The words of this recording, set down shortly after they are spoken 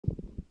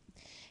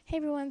Hey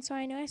everyone, so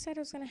I know I said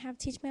I was going to have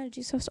Teach Me How to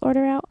Do Stuff's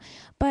order out,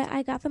 but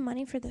I got the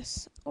money for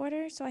this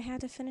order, so I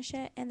had to finish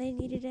it, and they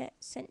needed it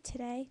sent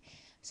today.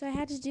 So I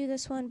had to do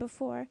this one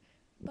before.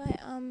 But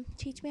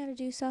Teach Me How to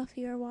Do Stuff,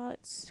 your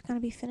wallet's going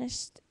to be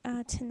finished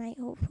tonight,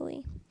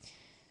 hopefully.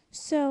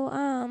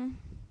 So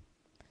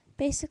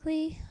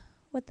basically,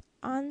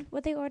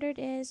 what they ordered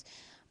is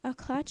a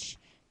clutch.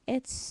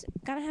 It's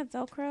going to have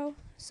Velcro,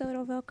 so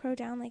it'll Velcro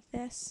down like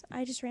this.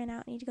 I just ran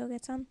out, need to go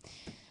get some.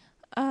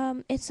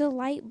 It's a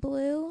light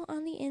blue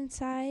on the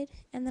inside,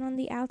 and then on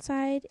the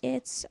outside,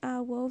 it's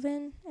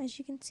woven, as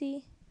you can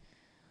see.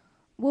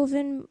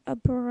 Woven a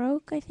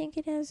Baroque, I think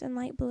it is, in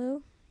light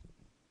blue.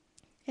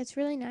 It's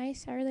really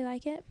nice. I really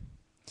like it.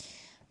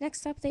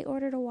 Next up, they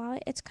ordered a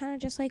wallet. It's kind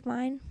of just like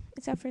mine,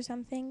 except for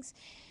some things,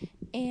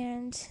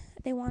 and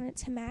they want it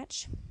to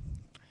match.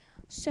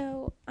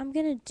 So I'm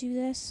going to do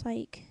this,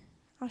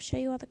 I'll show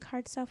you all the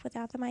card stuff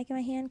without the mic in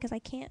my hand, because I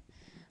can't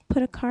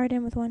put a card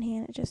in with one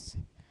hand. It just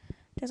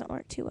doesn't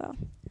work too well.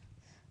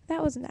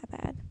 That wasn't that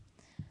bad.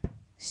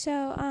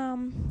 So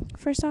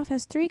first off,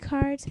 has 3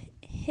 cards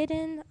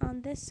hidden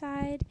on this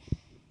side,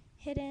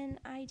 hidden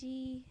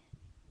ID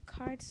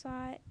card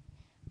slot,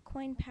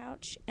 coin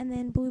pouch, and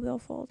then blue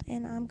billfold.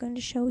 And I'm going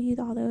to show you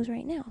all those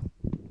right now.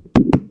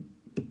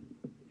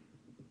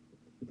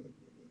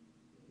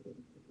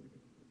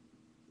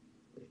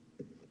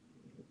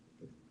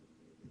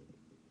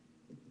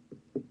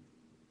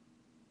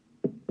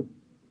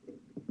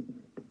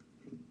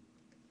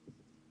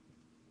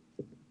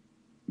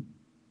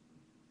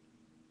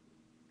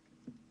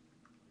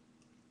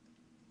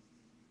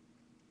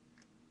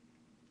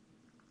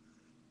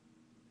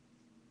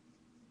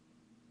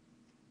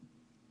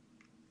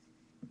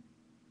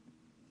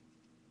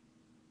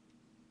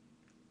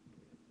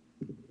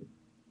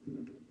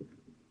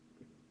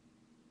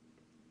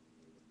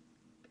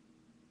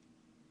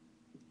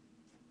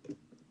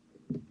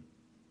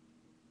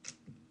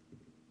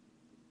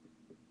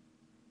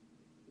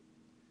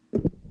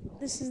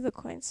 This is the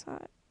coin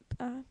slot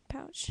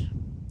pouch.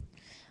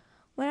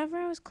 Whenever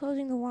I was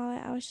closing the wallet,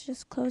 I was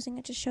just closing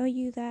it to show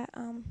you that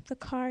the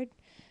card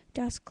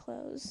does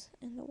close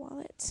in the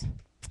wallet.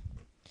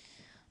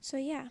 So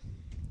yeah,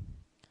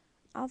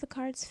 all the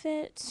cards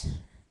fit,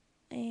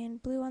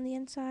 and blue on the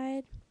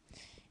inside.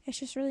 It's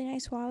just a really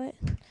nice wallet.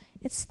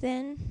 It's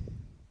thin.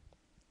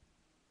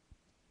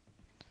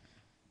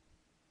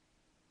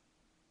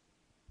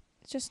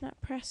 It's just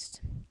not pressed.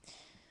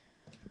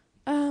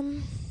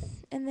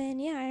 And then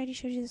yeah, I already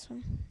showed you this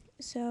one.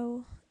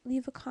 So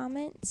leave a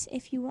comment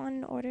if you want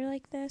an order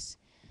like this.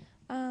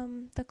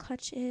 The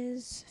clutch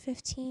is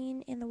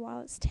 $15 and the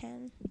wallet's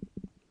 $10.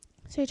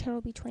 So your total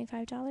will be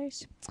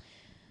 $25.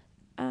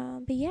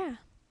 But yeah,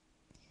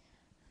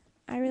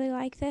 I really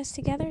like this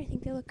together. I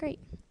think they look great.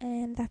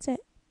 And that's it.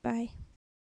 Bye.